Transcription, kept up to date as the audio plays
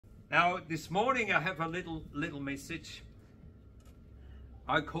Now, this morning I have a little message.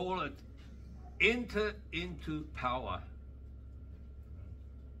 I call it Enter into Power.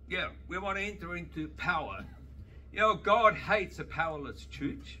 Yeah, we want to enter into power. You know, God hates a powerless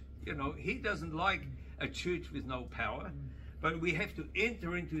church. You know, he doesn't like a church with no power, but we have to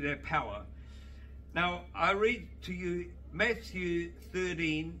enter into that power. Now, I read to you Matthew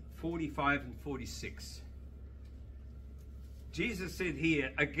 13:45 and 46. Jesus said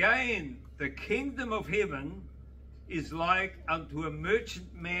here, again, the kingdom of heaven is like unto a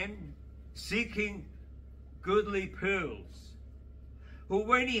merchant man seeking goodly pearls, who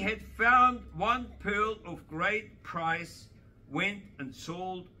when he had found one pearl of great price, went and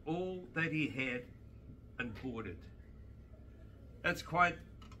sold all that he had and bought it. That's quite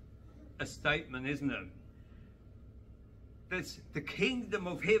a statement, isn't it? That's the kingdom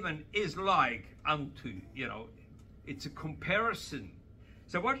of heaven is like unto, you know, it's a comparison.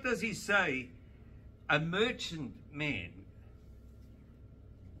 So what does he say? A merchant man,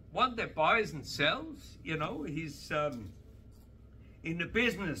 one that buys and sells, you know, he's in the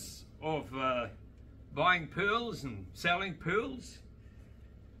business of buying pearls and selling pearls.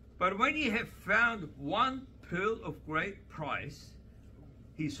 But when he had found one pearl of great price,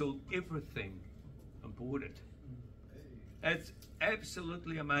 he sold everything and bought it. That's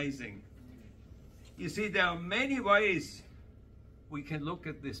absolutely amazing. You see, there are many ways we can look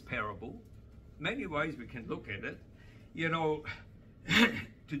at this parable. Many ways we can look at it. You know,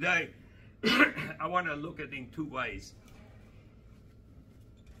 today I want to look at it in two ways.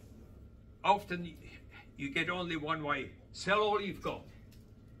 Often you get only one way. Sell all you've got.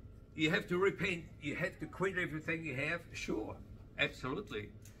 You have to repent. You have to quit everything you have. Sure, absolutely.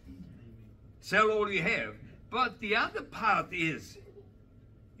 Sell all you have. But the other part is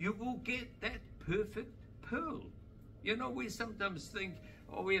you will get that perfect pearl. You know, we sometimes think,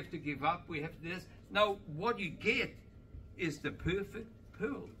 oh, we have to give up, we have to this. No, what you get is the perfect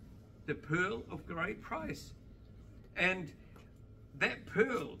pearl, the pearl of great price. And that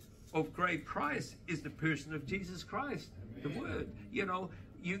pearl of great price is the person of Jesus Christ, the Word. You know,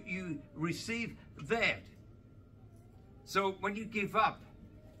 you receive that. So when you give up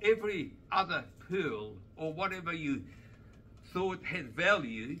every other pearl or whatever you thought had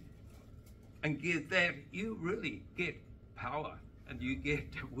value and get that, you really get power and you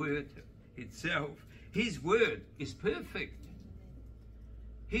get the Word itself. His Word is perfect.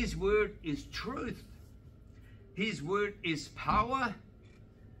 His Word is truth. His Word is power.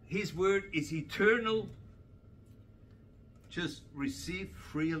 His Word is eternal. Just receive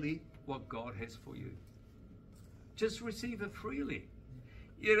freely what God has for you. Just receive it freely.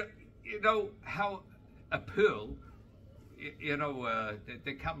 You know how a pearl, you know,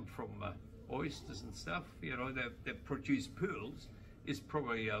 they come from oysters and stuff, you know, they produce pearls. It's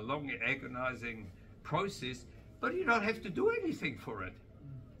probably a long, agonizing process, but you don't have to do anything for it.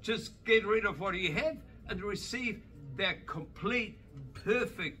 Just get rid of what you have and receive that complete,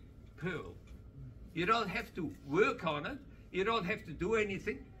 perfect pearl. You don't have to work on it. You don't have to do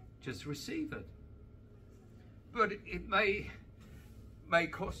anything. Just receive it. But it may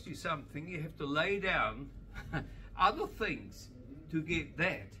cost you something. You have to lay down other things to get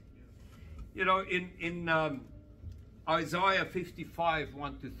that. You know, in Isaiah 55,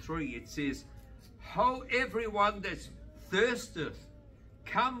 1-3, it says, Ho, everyone that thirsteth,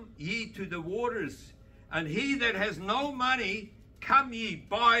 come ye to the waters, and he that has no money, come ye,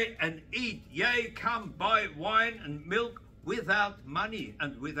 buy and eat. Yea, come buy wine and milk without money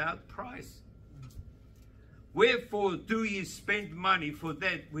and without price. Wherefore do ye spend money for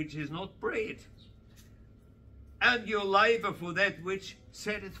that which is not bread, and your labor for that which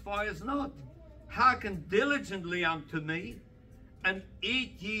satisfies not? Hearken diligently unto me, and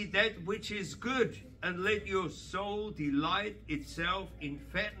eat ye that which is good, and let your soul delight itself in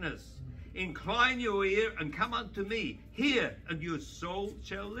fatness. Incline your ear and come unto me. Hear, and your soul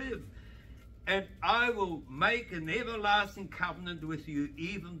shall live. And I will make an everlasting covenant with you,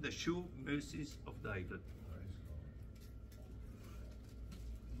 even the sure mercies of David.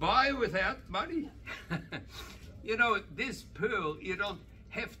 Buy without money. You know, this pearl, you don't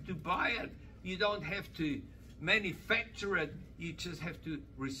have to buy it. You don't have to manufacture it. You just have to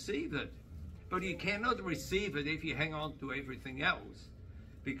receive it. But you cannot receive it if you hang on to everything else,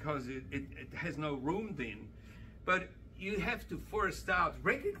 because it has no room then. But you have to, for a start,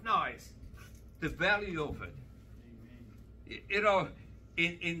 recognize the value of it. You know,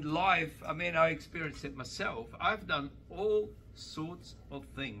 in life, I mean, I experienced it myself. I've done all sorts of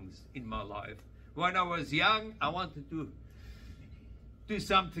things in my life. When I was young, I wanted to do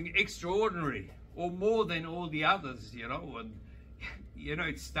something extraordinary or more than all the others, you know, and you know,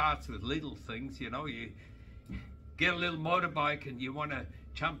 it starts with little things. You know, you get a little motorbike and you want to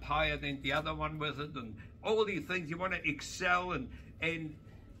jump higher than the other one with it, and all these things. You want to excel and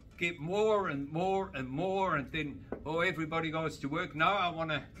get more and more and more, and then, oh, everybody goes to work. No, I want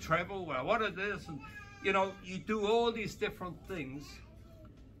to travel. I want to this, and you know, you do all these different things,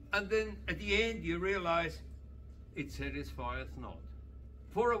 and then at the end you realize it satisfieth not.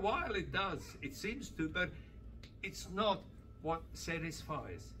 For a while it does, it seems to, but it's not what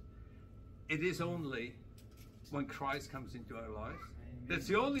satisfies. It is only when Christ comes into our lives. That's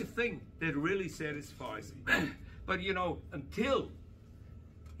the only thing that really satisfies. But you know, until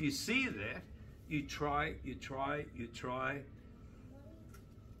you see that, you try,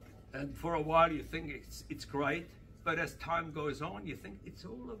 and for a while you think it's great, but as time goes on, you think it's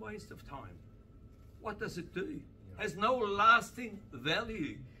all a waste of time. What does it do? It has no lasting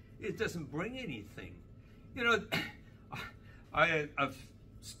value. It doesn't bring anything. You know, I've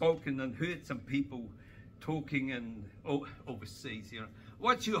spoken and heard some people talking in overseas, you know,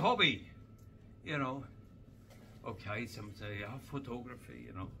 what's your hobby? You know, okay, some say, oh, photography,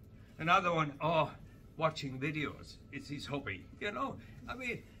 you know. Another one, oh, watching videos, it's his hobby. You know, I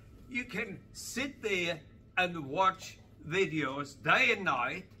mean, you can sit there and watch videos day and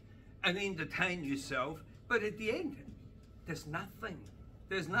night and entertain yourself, but at the end, there's nothing.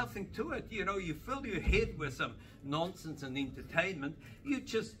 There's nothing to it. You know, you fill your head with some nonsense and entertainment. You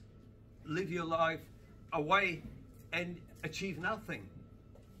just live your life away and achieve nothing.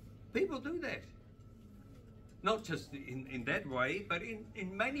 People do that. Not just in that way, but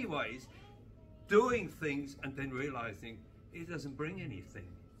in many ways, doing things and then realizing it doesn't bring anything.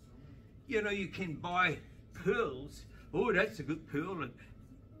 You know, you can buy pearls. Oh, that's a good pearl. And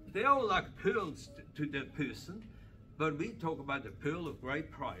they're all like pearls to that person, but we talk about the pearl of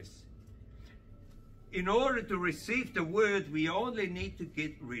great price. In order to receive the word, we only need to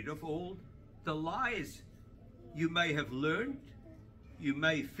get rid of all the lies you may have learned, you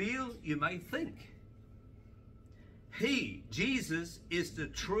may feel, you may think. He, Jesus, is the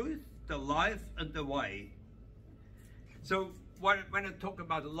truth, the life, and the way. So when I talk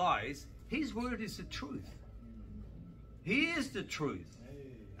about lies, his word is the truth. He is the truth.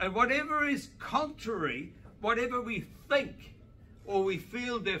 And whatever is contrary, whatever we think or we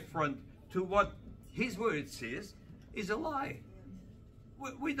feel different to what his word says, is a lie.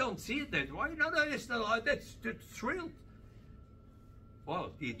 We don't see it that way. No, it's not a lie. That's real.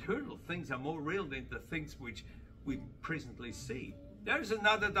 Well, the eternal things are more real than the things which we presently see. There's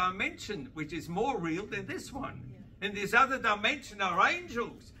another dimension which is more real than this one. In this other dimension are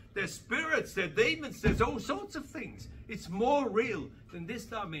angels, there's spirits, there's demons, there's all sorts of things. It's more real than this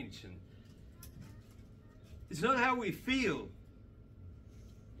dimension. It's not how we feel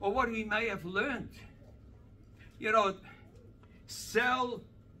or what we may have learned. You know, sell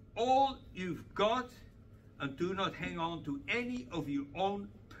all you've got and do not hang on to any of your own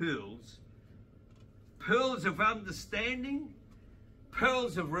pearls. Pearls of understanding,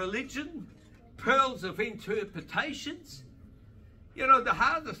 pearls of religion, pearls of interpretations. You know, the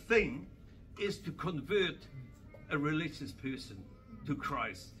hardest thing is to convert a religious person to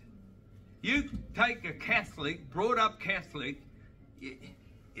Christ. You take a Catholic, brought up Catholic,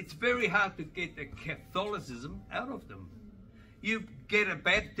 it's very hard to get the Catholicism out of them. You get a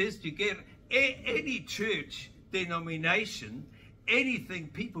Baptist, you get any church denomination, anything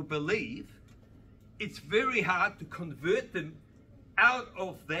people believe, it's very hard to convert them out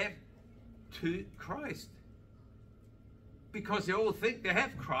of that to Christ. Because they all think they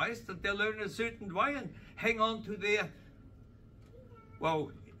have Christ and they learn a certain way and hang on to their,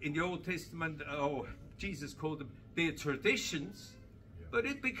 well, in the Old Testament, oh, Jesus called them their traditions, but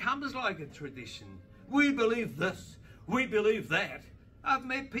it becomes like a tradition. We believe this, we believe that. I've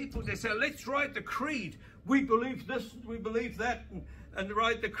met people, they say, let's write the creed. We believe this, we believe that, and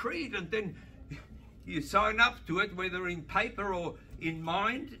write the creed, and then you sign up to it, whether in paper or in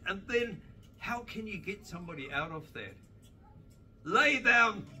mind, and then how can you get somebody out of that? Lay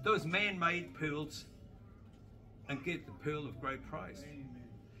down those man-made pearls and get the pearl of great price.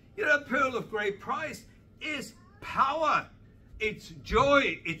 You know, pearl of great price is power, it's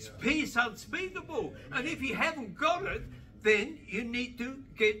joy, it's peace unspeakable. And if you haven't got it, then you need to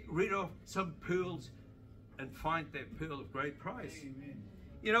get rid of some pearls and find that pearl of great price. Amen.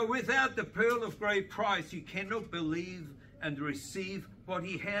 You know, without the pearl of great price, you cannot believe and receive what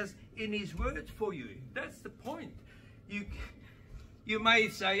he has in his word for you. That's the point. You may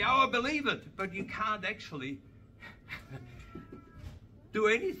say, oh, I believe it, but you can't actually do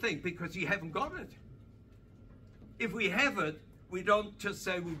anything because you haven't got it. If we have it, we don't just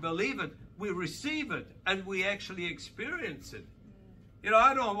say we believe it, we receive it and we actually experience it. You know,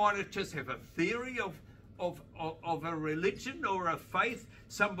 I don't want to just have a theory of a religion or a faith.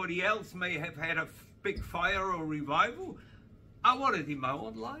 Somebody else may have had a big fire or revival. I want it in my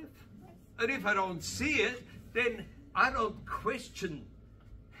own life. And if I don't see it, then I don't question.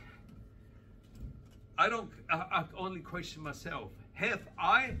 I only question myself. Have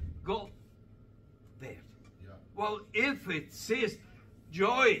I got that? Yeah. Well, if it says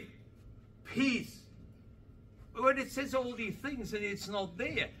joy, peace, when it says all these things and it's not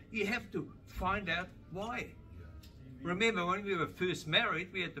there, you have to find out why. Yeah. Remember, when we were first married,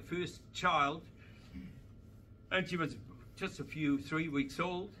 we had the first child, and she was just 3 weeks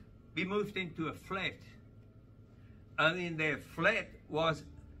old. We moved into a flat, and in their flat was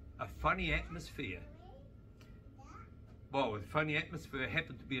a funny atmosphere. Well, a funny atmosphere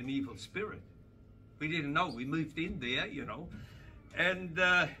happened to be an evil spirit. We didn't know. We moved in there, you know, and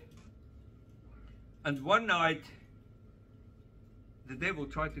one night the devil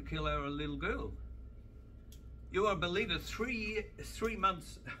tried to kill our little girl. You won't believe it. 3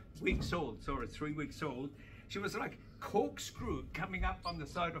 weeks old. She was like corkscrew coming up on the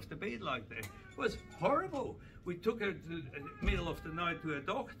side of the bed like that. It was horrible. We took her to the middle of the night to a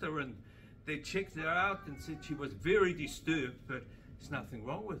doctor, and they checked her out and said she was very disturbed, but there's nothing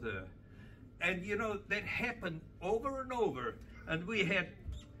wrong with her. And you know, that happened over and over, and we had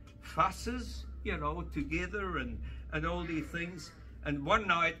fusses, you know, together and all these things. And one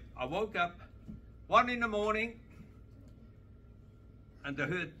night I woke up 1 in the morning, and I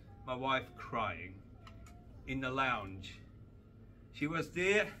heard my wife crying in the lounge. She was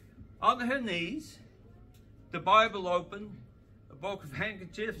there on her knees, the Bible open, a box of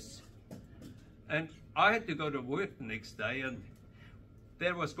handkerchiefs, and I had to go to work the next day, and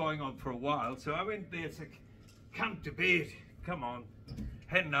that was going on for a while. So I went there and said, come to bed, come on,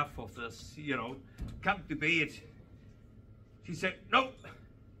 had enough of this, you know, come to bed. She said, no,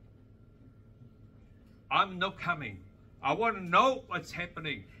 I'm not coming. I want to know what's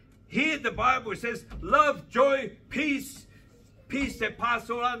happening. Here the Bible says, love, joy, peace, peace that passes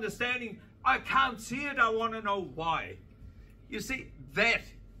all understanding. I can't see it. I want to know why. You see, that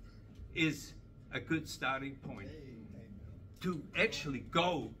is a good starting point to actually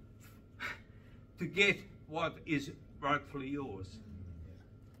go to get what is rightfully yours.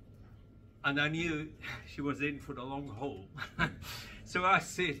 And I knew she was in for the long haul. So I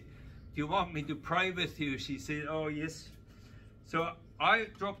said, do you want me to pray with you? She said, oh yes. So I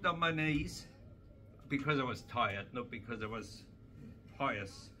dropped on my knees because I was tired, not because I was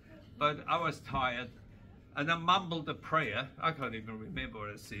pious, but I was tired, and I mumbled a prayer. I can't even remember what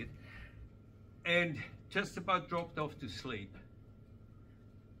I said, and just about dropped off to sleep.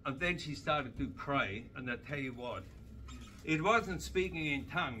 And then she started to pray, and I tell you what, it wasn't speaking in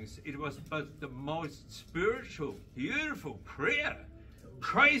tongues, it was but the most spiritual, beautiful prayer,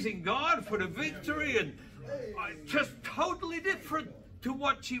 praising God for the victory, and just totally different to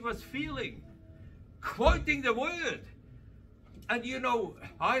what she was feeling, quoting the word. And you know,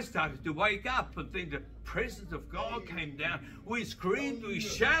 I started to wake up, and then the presence of God came down. We screamed, we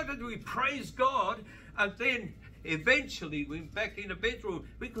shouted, we praised God, and then eventually we went back in the bedroom.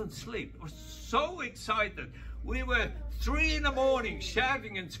 We couldn't sleep. I was so excited. We were 3 in the morning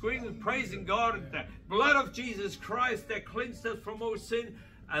shouting and screaming, praising God, and the blood of Jesus Christ that cleansed us from all sin.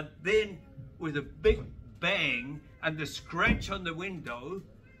 And then with a big bang and the scratch on the window,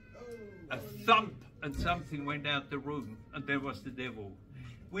 a thump, and something went out the room, and there was the devil.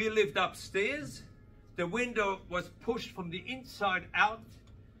 We lived upstairs. The window was pushed from the inside out.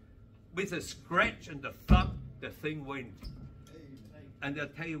 With a scratch and a thump, the thing went. And I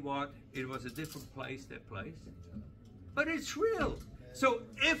tell you what, it was a different place, that place. But it's real. So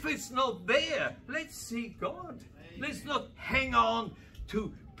if it's not there, let's see God. Let's not hang on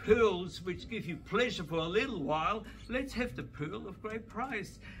to pearls which give you pleasure for a little while. Let's have the pearl of great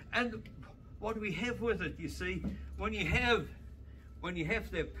price. And what do we have with it, you see? When you have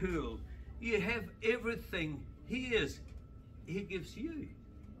that pearl, you have everything He gives you.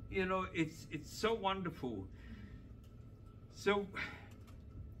 You know, it's so wonderful. So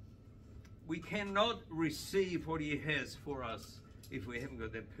we cannot receive what He has for us if we haven't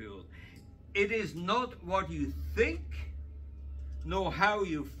got that pearl. It is not what you think, nor how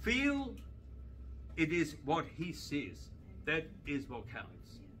you feel. It is what He says. That is what counts.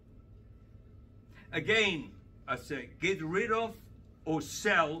 Again, I say, get rid of or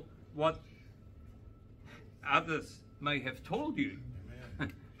sell what others may have told you.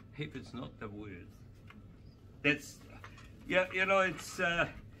 If it's not the word. That's, yeah, you know, it's,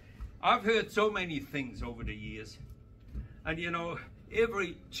 I've heard so many things over the years. And you know,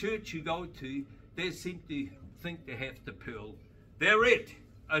 every church you go to, they seem to think they have the pearl. They're it.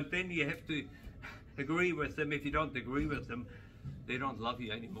 And then you have to agree with them. If you don't agree with them, they don't love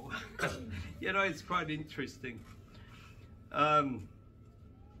you anymore. You know, it's quite interesting.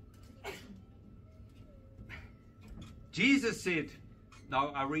 Jesus said,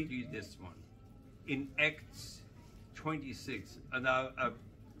 now I'll read you this one, in Acts 26. And I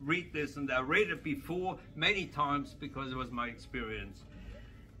read this, and I read it before many times because it was my experience.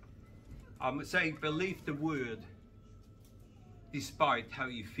 I'm saying, believe the word despite how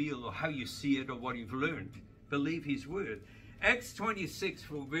you feel or how you see it or what you've learned. Believe his word. Acts 26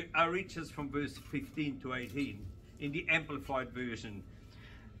 reaches from verse 15 to 18 in the Amplified Version.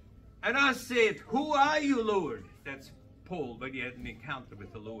 And I said, who are you, Lord? That's Paul when he had an encounter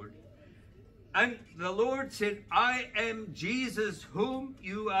with the Lord. And the Lord said, I am Jesus whom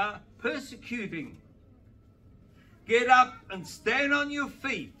you are persecuting. Get up and stand on your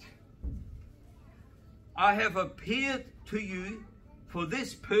feet. I have appeared to you for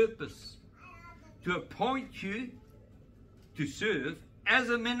this purpose, to appoint you to serve as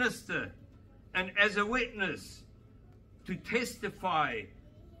a minister and as a witness, to testify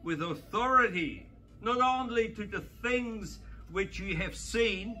with authority, not only to the things which you have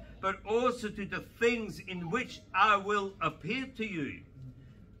seen, but also to the things in which I will appear to you,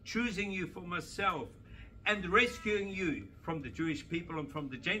 choosing you for myself and rescuing you from the Jewish people and from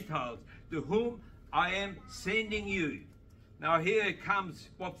the Gentiles, to whom I am sending you. Now here it comes.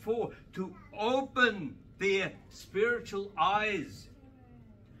 What for? To open their spiritual eyes,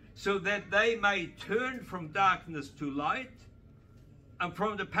 so that they may turn from darkness to light and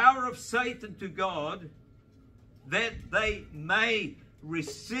from the power of Satan to God, that they may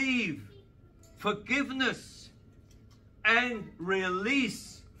receive forgiveness and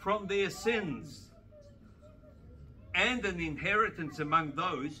release from their sins, and an inheritance among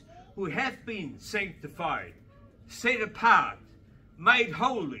those who have been sanctified, set apart, made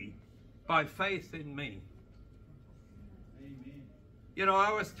holy by faith in me. Amen. You know,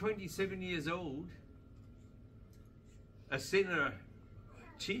 I was 27 years old, a sinner,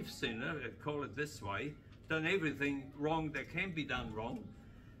 chief sinner, I'd call it this way, done everything wrong that can be done wrong.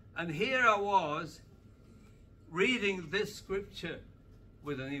 And here I was reading this scripture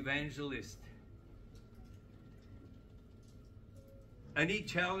with an evangelist. And he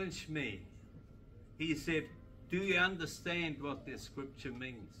challenged me. He said, do you understand what this scripture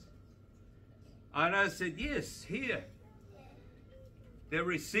means? And I said, yes, here. They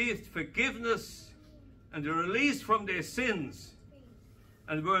received forgiveness and the release from their sins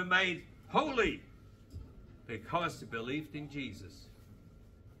and were made holy because they believed in Jesus.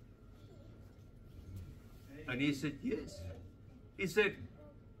 And he said, yes. He said,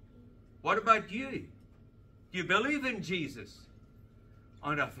 what about you? Do you believe in Jesus?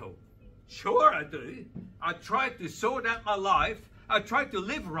 And I thought, sure I do. I tried to sort out my life. I tried to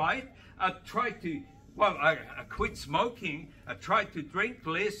live right. I tried to, well, I quit smoking. I tried to drink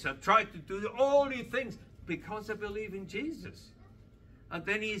less. I tried to do all these things because I believe in Jesus. And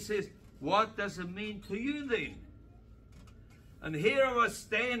then he says, what does it mean to you then? And here I was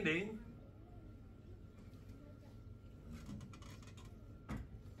standing.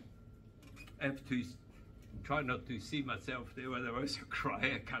 I have to try not to see myself there, otherwise I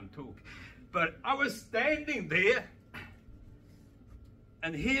cry, I can't talk. But I was standing there,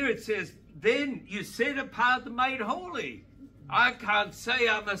 and here it says, then you set apart and made holy. I can't say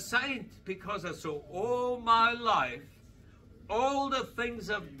I'm a saint because I saw all my life, all the things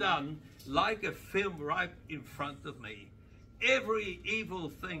I've done, like a film right in front of me. Every evil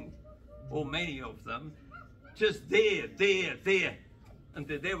thing, or many of them, just there. And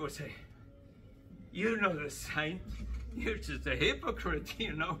the devil say, you're not a saint, you're just a hypocrite,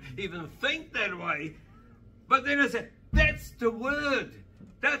 you know, even think that way. But then I said, that's the word.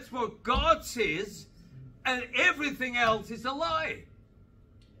 That's what God says, and everything else is a lie.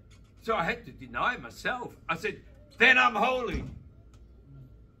 So I had to deny myself. I said, then I'm holy.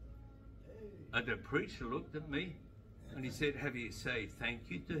 And the preacher looked at me and he said, have you said thank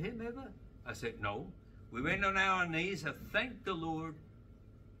you to him ever? I said, no. We went on our knees and thanked the Lord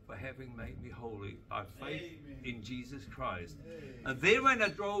for having made me holy by faith in Jesus Christ. And then when I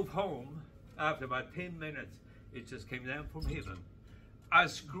drove home, after about 10 minutes, it just came down from heaven. I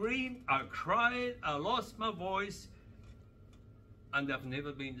screamed, I cried, I lost my voice, and I've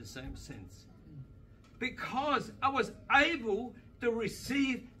never been the same since. Because I was able to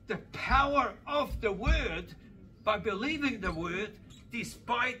receive the power of the word by believing the word,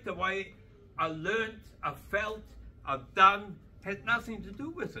 despite the way I learned, I felt, I've done, had nothing to do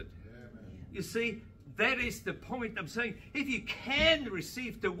with it. You see, that is the point I'm saying. If you can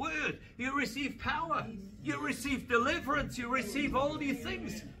receive the word, you receive power, you receive deliverance, you receive all these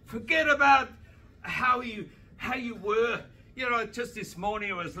things. Forget about how you were. You know, just this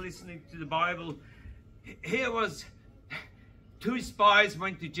morning I was listening to the Bible. Here was 2 spies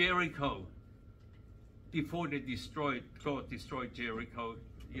went to Jericho before God destroyed Jericho,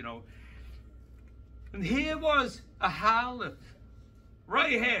 you know. And here was a harlot,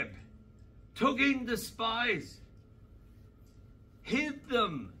 Rahab, took in the spies, hid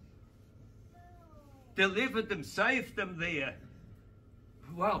them, delivered them, saved them there.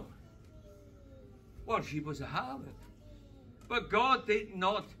 Well, she was a harlot. But God did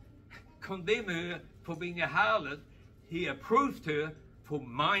not condemn her for being a harlot. He approved her for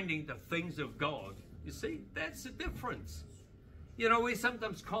minding the things of God. You see, that's the difference. You know, we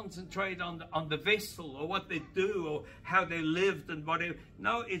sometimes concentrate on the vessel or what they do or how they lived and whatever.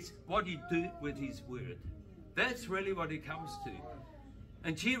 No, it's what you do with his word. That's really what it comes to.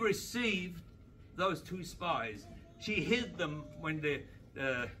 And she received those 2 spies. She hid them when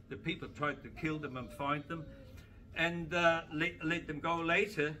the people tried to kill them and find them, and let them go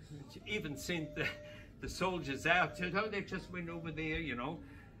later. She even sent the soldiers out, said, oh, they just went over there, you know.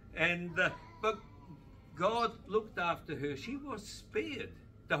 And but God looked after her. She was spared.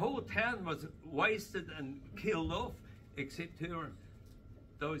 The whole town was wasted and killed off, except her and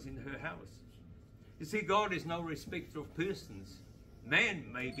those in her house. You see, God is no respecter of persons.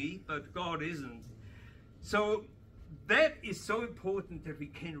 Man may be, but God isn't. So that is so important, that we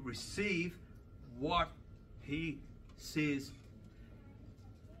can receive what he says.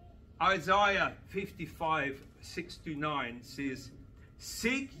 Isaiah 55, 6-9 says,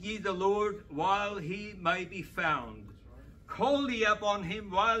 seek ye the Lord while he may be found. Call ye upon him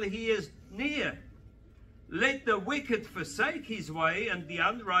while he is near. Let the wicked forsake his way, and the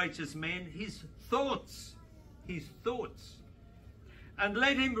unrighteous man his thoughts. And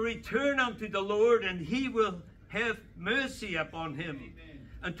let him return unto the Lord, and he will have mercy upon him. Amen.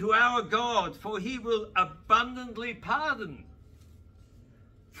 And to our God, for he will abundantly pardon.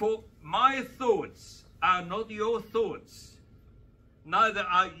 For my thoughts are not your thoughts, neither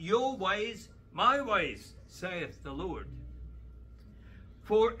are your ways my ways, saith the Lord.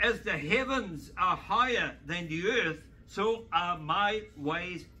 For as the heavens are higher than the earth, so are my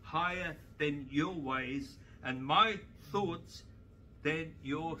ways higher than your ways, and my thoughts than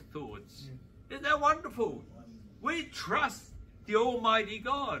your thoughts. Isn't that wonderful? We trust the Almighty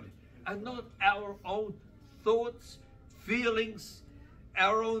God and not our own thoughts, feelings,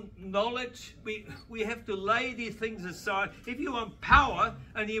 our own knowledge. We have to lay these things aside. If you want power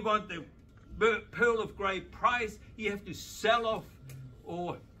and you want the pearl of great price, you have to sell off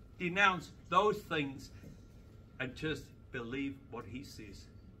or denounce those things and just believe what he says.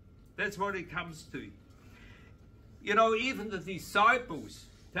 That's what it comes to. You know, even the disciples,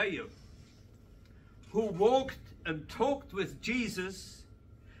 tell you, who walked and talked with Jesus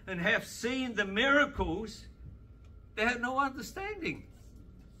and have seen the miracles, they had no understanding.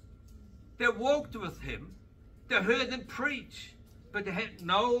 They walked with him, they heard him preach, but they had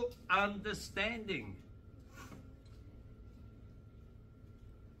no understanding.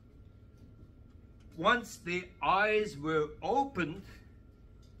 Once their eyes were opened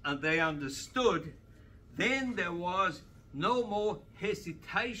and they understood, then there was no more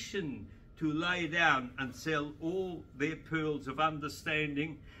hesitation to lay down and sell all their pearls of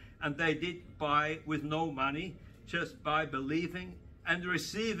understanding, and they did buy with no money, just by believing and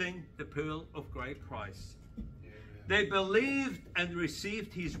receiving the pearl of great price. Amen. They believed and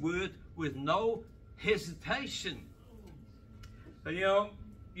received his word with no hesitation. And you know,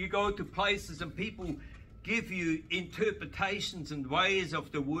 you go to places and people give you interpretations and ways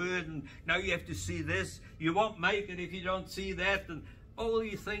of the word, and now you have to see this, you won't make it if you don't see that, and all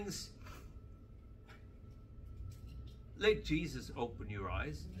these things. Let Jesus open your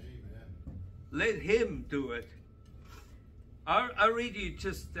eyes. Amen. Let him do it. I read you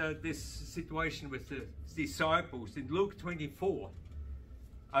just this situation with the disciples in Luke 24.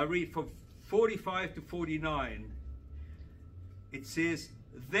 I read from 45 to 49. It says,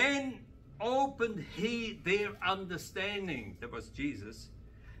 then opened he their understanding, that was Jesus,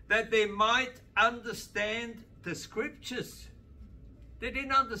 that they might understand the scriptures. They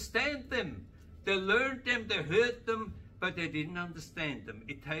didn't understand them. They learned them, they heard them, but they didn't understand them.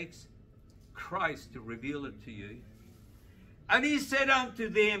 It takes Christ to reveal it to you. And he said unto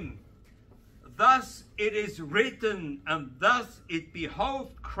them, thus it is written, and thus it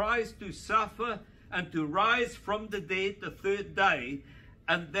behoved Christ to suffer and to rise from the dead the third day,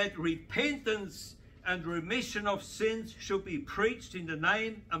 and that repentance and remission of sins should be preached in the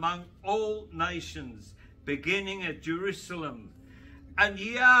name among all nations, beginning at Jerusalem. And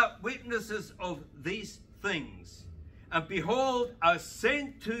ye are witnesses of these things. And behold, I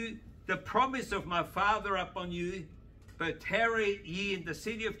send to the promise of my Father upon you, but tarry ye in the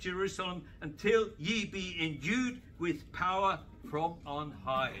city of Jerusalem until ye be endued with power from on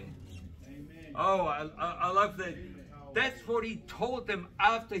high. Amen. Oh, I love that. That's what he told them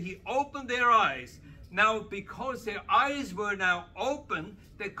after he opened their eyes. Now, because their eyes were now open,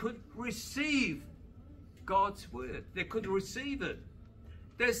 they could receive God's word. They could receive it.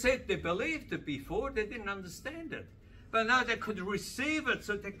 They said they believed it before, they didn't understand it. But now they could receive it,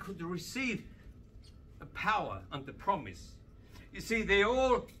 so they could receive the power and the promise. You see, they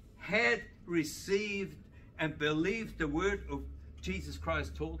all had received and believed the word of Jesus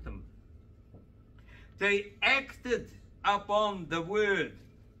Christ told them. They acted upon the word,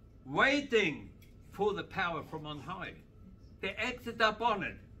 waiting for the power from on high. They acted upon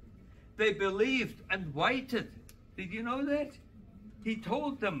it. They believed and waited. Did you know that? He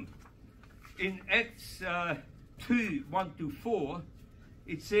told them in Acts 2, 1-4,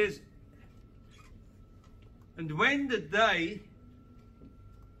 it says, and when the day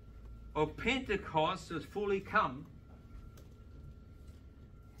of Pentecost was fully come,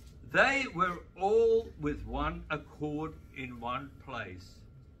 they were all with one accord in one place.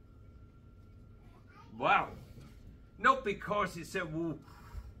 Wow. Not because he said, well,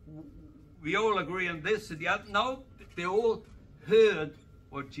 we all agree on this and the other. No, they all heard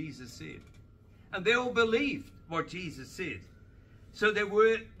what Jesus said. And they all believed what Jesus said. So they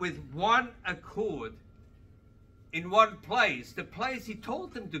were with one accord in one place, the place he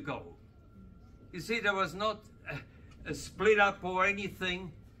told them to go. You see, there was not a split up or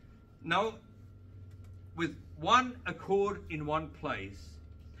anything. No, with one accord in one place.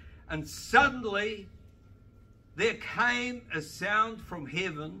 And suddenly there came a sound from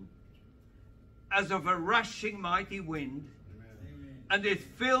heaven as of a rushing mighty wind. Amen. And it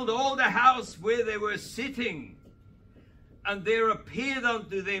filled all the house where they were sitting. And there appeared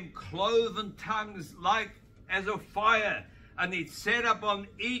unto them cloven tongues like as of fire, and it sat upon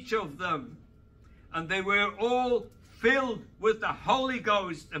each of them. And they were all filled with the Holy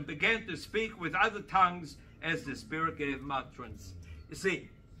Ghost and began to speak with other tongues as the Spirit gave them utterance. You see,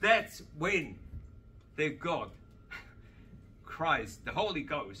 that's when they got Christ, the Holy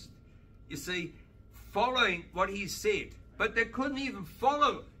Ghost. You see, following what he said. But they couldn't even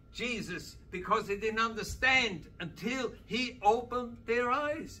follow Jesus because they didn't understand until he opened their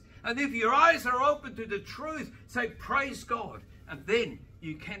eyes. And if your eyes are open to the truth, say, praise God. And then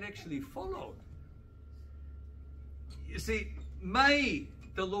you can actually follow. You see, may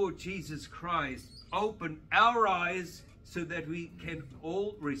the Lord Jesus Christ open our eyes so that we can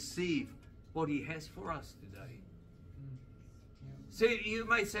all receive what he has for us today. See, you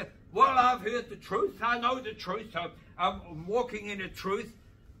may say, well, I've heard the truth. I know the truth. I'm walking in the truth.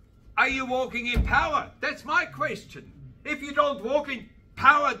 Are you walking in power? That's my question. If you don't walk in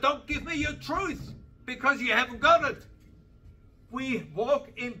power, don't give me your truth because you haven't got it. We walk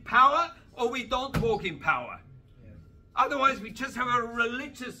in power or we don't walk in power. Otherwise, we just have a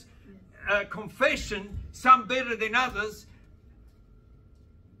religious confession, some better than others.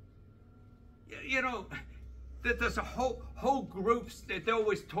 You know, there's a whole groups that they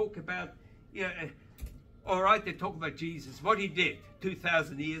always talk about. All right, they talk about Jesus, what he did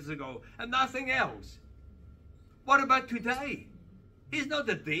 2,000 years ago, and nothing else. What about today? He's not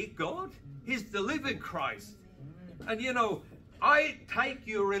the dead God. He's the living Christ. And you know, I take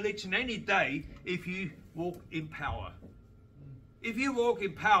your religion any day if you walk in power. If you walk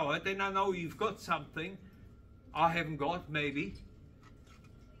in power, then I know you've got something I haven't got, maybe.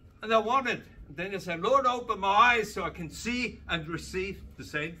 And I want it. And then I say, Lord, open my eyes so I can see and receive the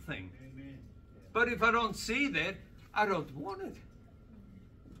same thing. Amen. But if I don't see that, I don't want it.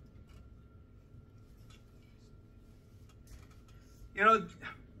 You know,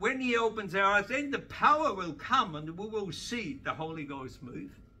 when he opens our eyes, then the power will come and we will see the Holy Ghost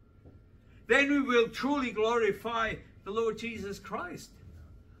move. Then we will truly glorify the Lord Jesus Christ.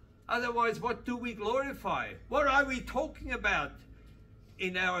 Otherwise, what do we glorify? What are we talking about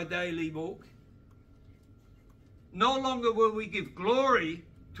in our daily walk? No longer will we give glory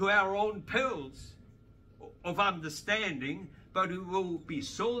to our own pearls of understanding, but we will be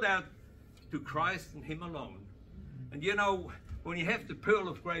sold out to Christ and him alone. And you know, when you have the pearl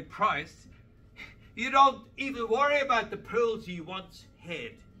of great price, you don't even worry about the pearls you once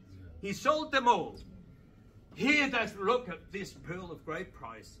had. He sold them all. Here, just look at this pearl of great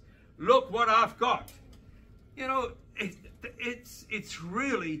price. Look what I've got. You know, it's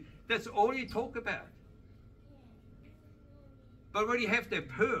really, that's all you talk about. But when you have that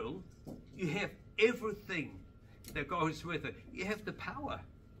pearl, you have everything that goes with it. You have the power.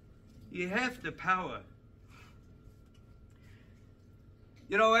 You have the power.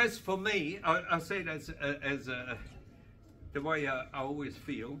 You know, as for me, I say it as the way I always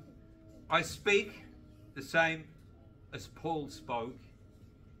feel. I speak the same as Paul spoke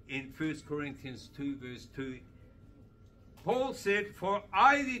in 1 Corinthians 2 verse 2. Paul said, "For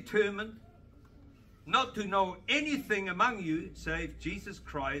I determined not to know anything among you save Jesus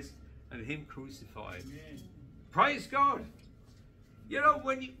Christ and Him crucified." Amen. Praise God. You know,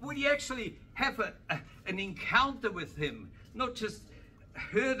 when you actually have an encounter with Him, not just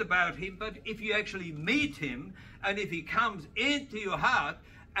heard about Him, but if you actually meet Him, and if He comes into your heart,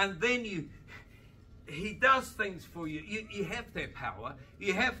 and then He does things for you, you have that power,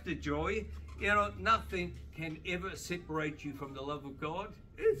 you have the joy. You know, nothing can ever separate you from the love of God.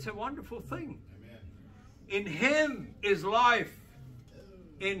 It's a wonderful thing. Amen. In Him is life.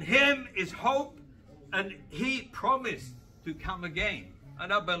 In Him is hope. And He promised to come again.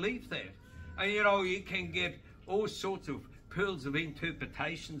 And I believe that. And you know, you can get all sorts of pearls of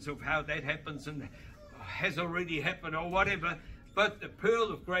interpretations of how that happens and has already happened or whatever. But the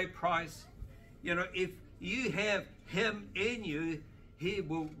pearl of great price, you know, if you have Him in you, He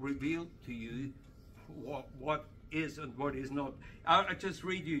will reveal to you what is and what is not. I'll just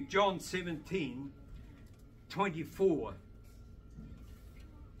read you John 17:24.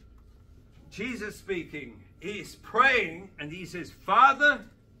 Jesus speaking, He's praying and He says, "Father,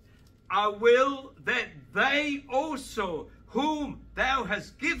 I will that they also whom Thou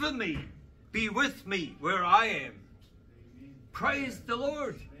hast given me be with me where I am." Amen. Praise the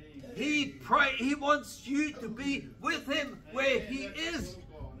Lord. He wants you to be with Him where He is.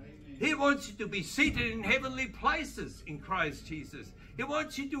 He wants you to be seated in heavenly places in Christ Jesus. He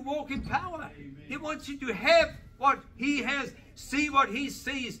wants you to walk in power. He wants you to have what He has, see what He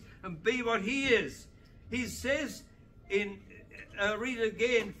sees, and be what He is. He says read it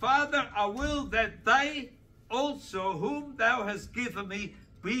again, "Father, I will that they also whom Thou hast given me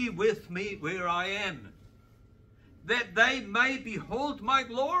be with me where I am, that they may behold my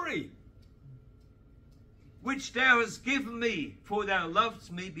glory, which Thou hast given me, for Thou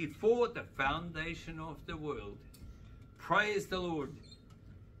lovest me before the foundation of the world." Praise the Lord.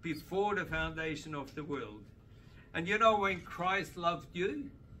 Before the foundation of the world. And you know, when Christ loved you,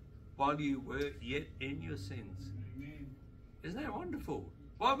 while you were yet in your sins. Amen. Isn't that wonderful?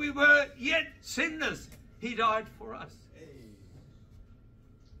 While we were yet sinners, He died for us. Hey.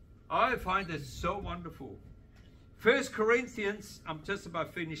 I find it so wonderful. 1 Corinthians, I'm just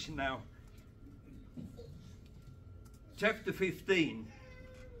about finishing now. Chapter 15.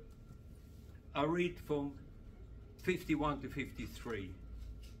 I read from 51 to 53.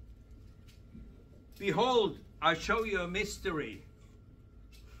 "Behold, I show you a mystery.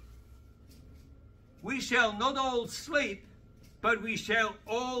 We shall not all sleep, but we shall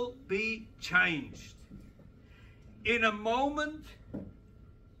all be changed. In a moment,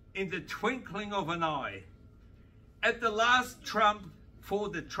 in the twinkling of an eye, at the last trump, for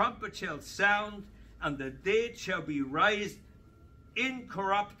the trumpet shall sound, and the dead shall be raised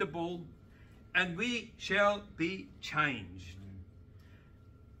incorruptible, and we shall be changed.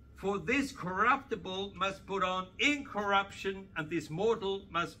 For this corruptible must put on incorruption, and this mortal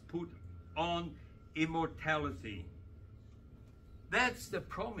must put on immortality." That's the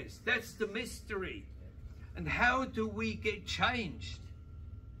promise. That's the mystery. And how do we get changed?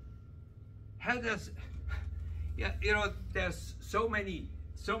 How does, yeah, you know, there's so many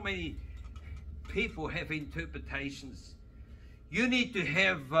people have interpretations. You need to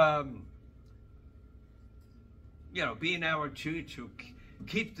have, you know, be in our church or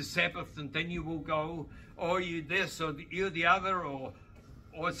keep the Sabbath and then you will go, or you this or you're the other, or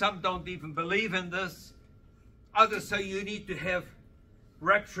some don't even believe in this. Others say you need to have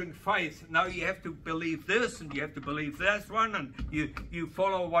rapturing faith. Now you have to believe this and you have to believe that one, and you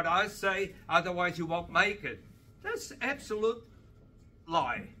follow what I say, otherwise you won't make it. That's absolute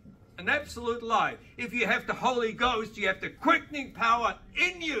lie. An absolute lie. If you have the Holy Ghost, you have the quickening power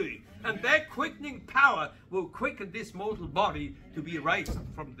in you. And that quickening power will quicken this mortal body to be raised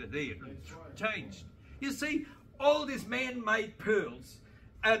from the dead and changed. You see, all these man-made pearls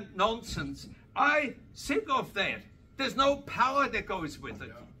and nonsense, I sick of that. There's no power that goes with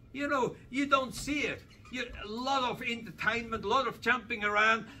it. You know, you don't see it. A lot of entertainment, a lot of jumping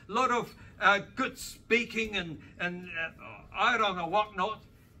around, a lot of good speaking and I don't know what not,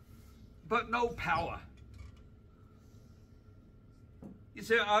 but no power. You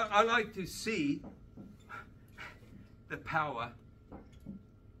see, I like to see the power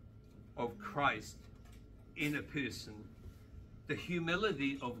of Christ in a person, the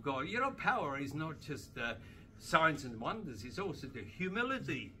humility of God. You know, power is not just signs and wonders, it's also the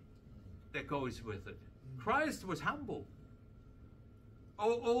humility that goes with it. Christ was humble.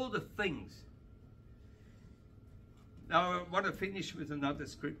 All the things. Now I want to finish with another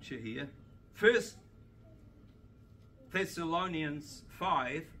scripture here. 1 Thessalonians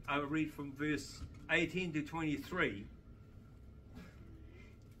 5, I'll read from verse 18 to 23.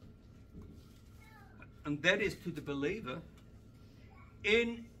 And that is to the believer.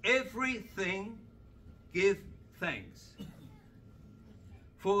 In everything give thanks.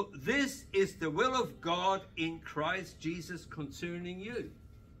 For this is the will of God in Christ Jesus concerning you.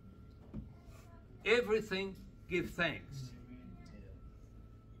 Everything give thanks.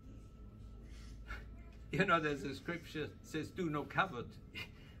 You know, there's a scripture that says, do no covet.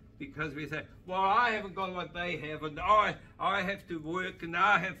 Because we say, well, I haven't got what they have, and I have to work, and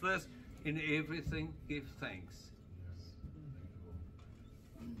I have this. In everything give thanks.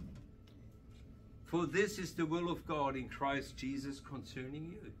 For this is the will of God in Christ Jesus concerning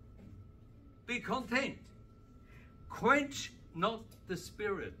you. Be content. Quench not the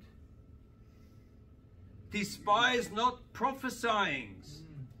spirit. Despise not prophesying.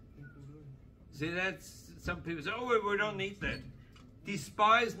 See, that's, some people say, oh, we don't need that.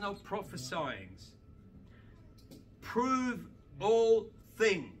 Despise not prophesying. Prove all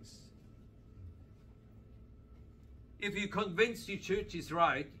things. If you're convinced your church is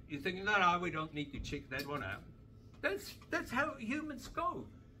right, you're thinking, no, we don't need to check that one out. That's how humans go.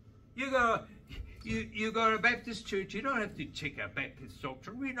 You go to a Baptist church, you don't have to check out Baptist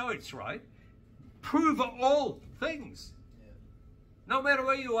doctrine. We know it's right. Prove all things. No matter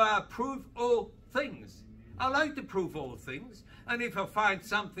where you are, prove all things. I like to prove all things. And if I find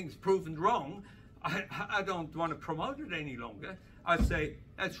something's proven wrong, I don't want to promote it any longer. I say,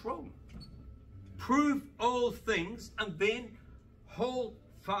 that's wrong. Prove all things, and then hold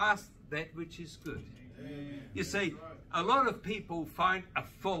fast that which is good. Amen. You see, a lot of people find a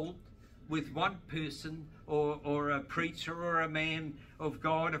fault with one person or a preacher or a man of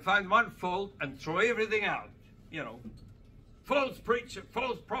God, and find one fault and throw everything out. You know, false preacher,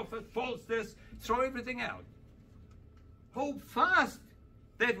 false prophet, false this, throw everything out. Hold fast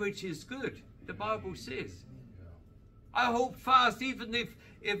that which is good, the Bible says. I hold fast even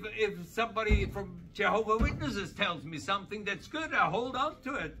if somebody from Jehovah's Witnesses tells me something that's good, I hold on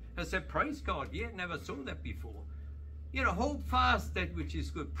to it. I said, praise God. Yeah, never saw that before. You know, hold fast that which is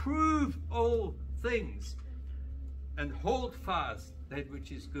good. Prove all things. And hold fast that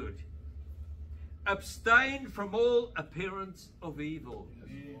which is good. Abstain from all appearance of evil.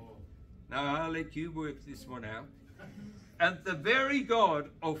 Yes. Now, I'll let you work this one out. And the very God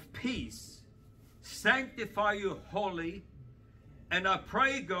of peace sanctify you wholly, and I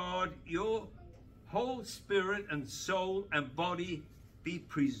pray, God, your whole spirit and soul and body be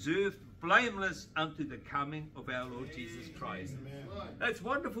preserved blameless unto the coming of our Lord Jesus Christ. Amen. That's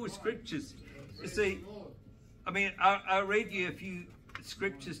wonderful scriptures. You see, I mean, I read you a few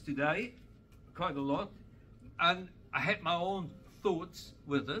scriptures today, quite a lot, and I had my own thoughts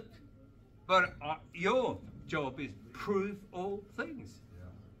with it, but your job is prove all things.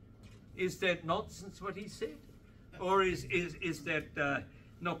 Is that nonsense what he said? Or is that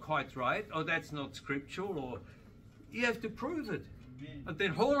not quite right? Or that's not scriptural? Or you have to prove it. Amen. And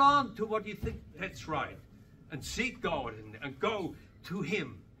then hold on to what you think that's right. And seek God and go to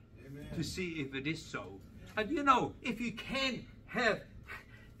him. Amen. To see if it is so. And you know, if you can have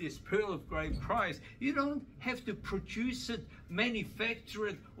this pearl of great price, you don't have to produce it, manufacture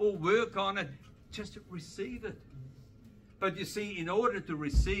it, or work on it. Just receive it. But you see, in order to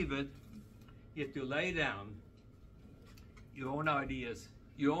receive it, you have to lay down your own ideas,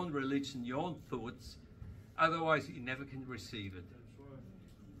 your own religion, your own thoughts. Otherwise, you never can receive it.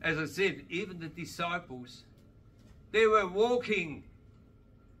 As I said, even the disciples, they were walking,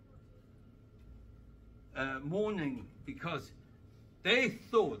 mourning, because they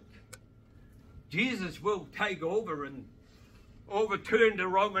thought Jesus will take over and overturn the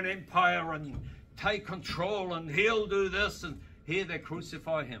Roman Empire and take control, and he'll do this, and here they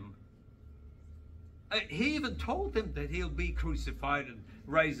crucify him. He even told them that he'll be crucified and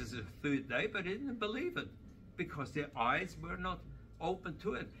raises the third day, but they didn't believe it because their eyes were not open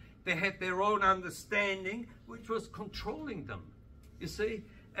to it. They had their own understanding, which was controlling them, you see.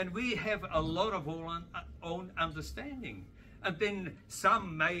 And we have a lot of our own understanding. And then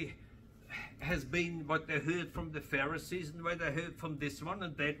some has been what they heard from the Pharisees, and what they heard from this one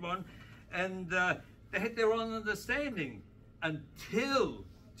and that one. And they had their own understanding until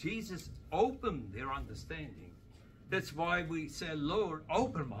Jesus opened their understanding. That's why we say, Lord,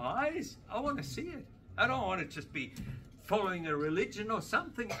 open my eyes. I want to see it. I don't want to just be following a religion or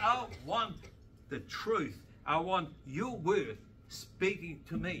something. I want the truth. I want your word speaking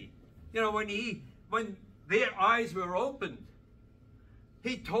to me. You know, when their eyes were opened,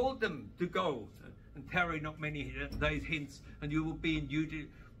 he told them to go and tarry not many days hence, and you will be endued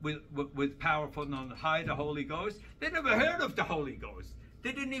with power from on high, the Holy Ghost. They never heard of the Holy Ghost.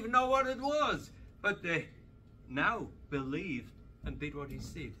 They didn't even know what it was. But they now believed and did what he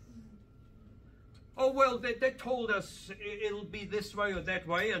said. Oh, well, they told us it'll be this way or that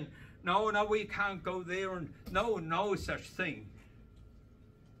way, and no, we can't go there, and no such thing.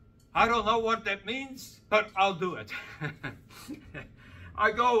 I don't know what that means, but I'll do it.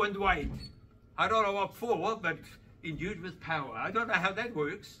 I go and wait. I don't know what for, but endued with power. I don't know how that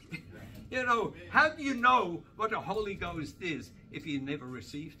works. You know, how do you know what the Holy Ghost is if you never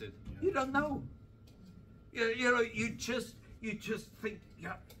received it? You don't know. You know, you just think,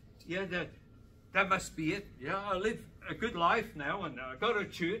 yeah, that must be it. Yeah, I live a good life now, and I go to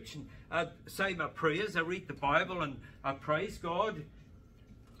church, and I say my prayers, I read the Bible, and I praise God.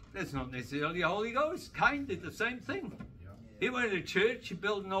 That's not necessarily the Holy Ghost. Cain did the same thing. He went to church, he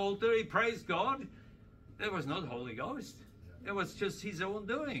built an altar, he praised God. That was not Holy Ghost. It was just his own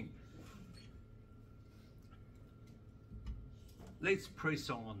doing. Let's press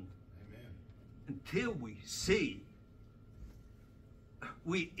on. Amen. Until we see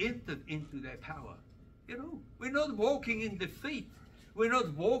we entered into that power. You know, we're not walking in defeat. We're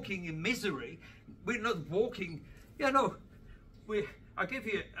not walking in misery. We're not walking, you know, I'll give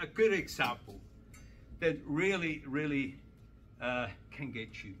you a good example that really, really can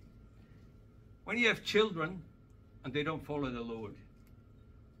get you. When you have children and they don't follow the Lord,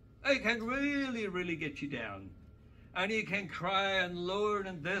 they can really, really get you down. And you can cry and Lord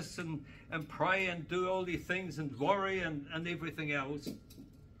and this and pray and do all these things and worry and everything else.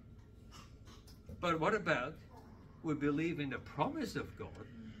 But what about we believe in the promise of God?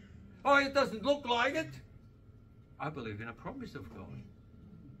 Oh, it doesn't look like it. I believe in a promise of God.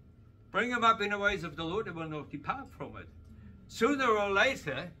 Bring them up in the ways of the Lord, they will not depart from it. Sooner or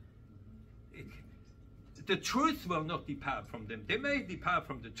later, the truth will not depart from them. They may depart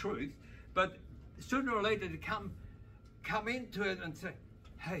from the truth, but sooner or later they come into it and say,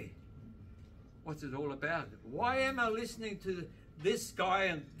 hey, what's it all about? Why am I listening to this guy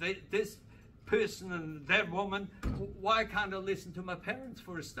and this person and that woman? Why can't I listen to my parents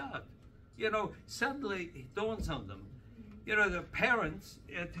for a start? You know, suddenly it dawns on them. You know, the parents,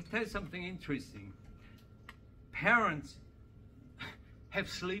 there's something interesting. Parents have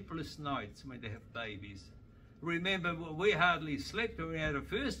sleepless nights when they have babies. Remember, we hardly slept when we had the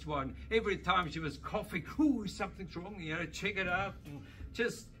first one. Every time she was coughing, ooh, something's wrong, you know, check it out. And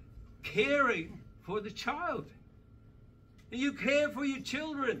just caring for the child. And you care for your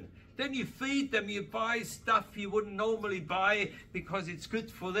children. Then you feed them, you buy stuff you wouldn't normally buy because it's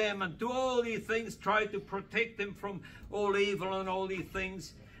good for them, and do all these things, try to protect them from all evil and all these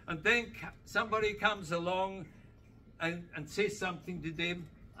things. And then somebody comes along and says something to them,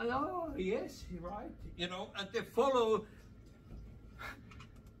 and, oh, yes, you're right, you know, and they follow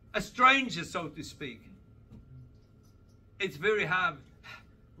a stranger, so to speak. It's very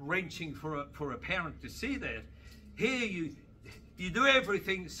heart-wrenching for a parent to see that. Here you do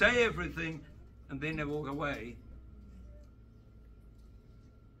everything, say everything, and then they walk away.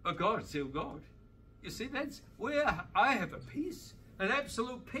 But God's still God. You see, that's where I have a peace, an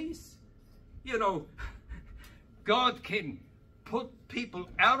absolute peace. You know, God can put people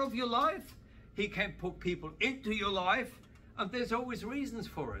out of your life. He can put people into your life, and there's always reasons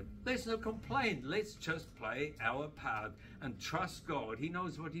for it. Let's not complain. Let's just play our part and trust God. He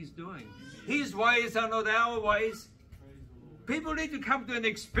knows what he's doing. His ways are not our ways. People need to come to an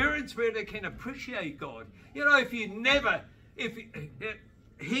experience where they can appreciate God. You know,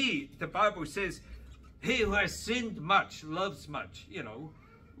 the Bible says, he who has sinned much loves much, you know,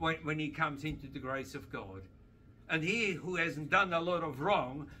 when he comes into the grace of God. And he who hasn't done a lot of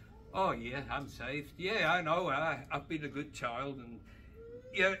wrong, oh yeah, I'm saved. Yeah, I know, I've been a good child. And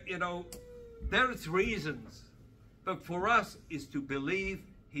you know, there's reasons. But for us is to believe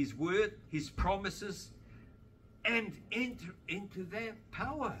his word, his promises, and enter into their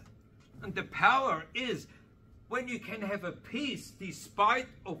power. And the power is when you can have a peace despite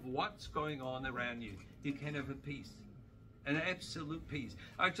of what's going on around you. You can have a peace, an absolute peace.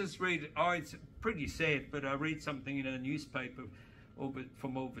 I just read, it's pretty sad, but I read something in a newspaper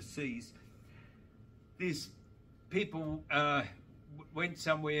from overseas. These people went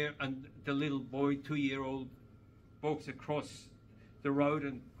somewhere, and the little boy, 2-year-old, walks across the road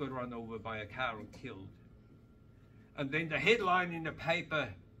and got run over by a car and killed. And then the headline in the paper,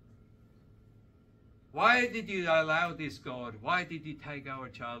 why did you allow this, God? Why did you take our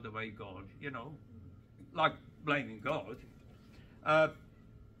child away, God? You know, like blaming God.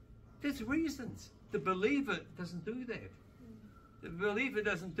 There's reasons. The believer doesn't do that. The believer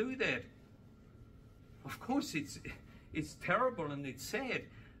doesn't do that. Of course, it's terrible and it's sad.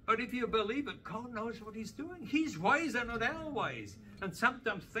 But if you believe it, God knows what he's doing. His ways are not our ways. And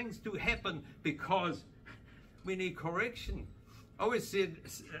sometimes things do happen because we need correction. I always said,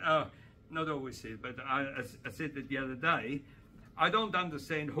 not always said, but I said it the other day, I don't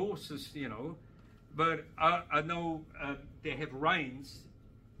understand horses, you know, but I know they have reins.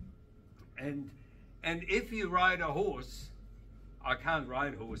 And if you ride a horse, I can't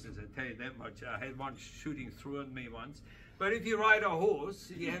ride horses, I tell you that much. I had one shooting through on me once. But if you ride a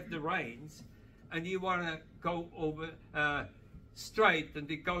horse, you have the reins, and you want to go over straight,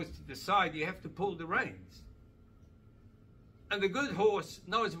 and it goes to the side, you have to pull the reins. And the good horse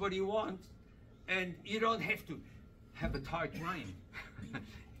knows what he wants, and you don't have to have a tight rein.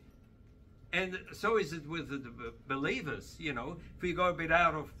 And so is it with the believers, you know. If we go a bit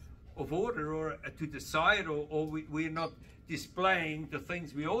out of order or to the side, or we're not displaying the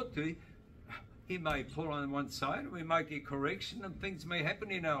things we ought to, he may pull on one side, we might get correction, and things may happen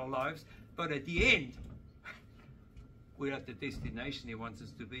in our lives, but at the end, we're at the destination he wants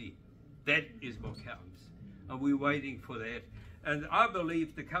us to be. That is what counts, and we're waiting for that. And I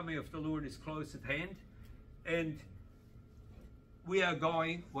believe the coming of the Lord is close at hand, and we are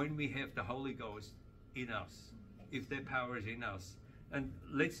going when we have the Holy Ghost in us, if that power is in us. And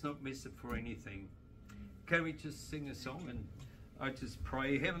let's not miss it for anything. Can we just sing a song? And I just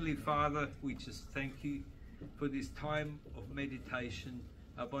pray. Heavenly Father, we just thank you for this time of meditation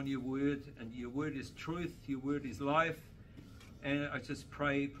upon your word. And your word is truth, your word is life. And I just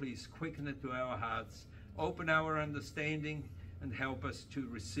pray, please quicken it to our hearts. Open our understanding and help us to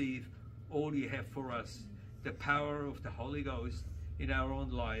receive all you have for us. The power of the Holy Ghost in our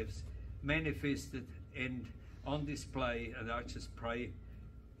own lives, manifested and on display. And I just pray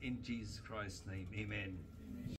in Jesus Christ's name. Amen.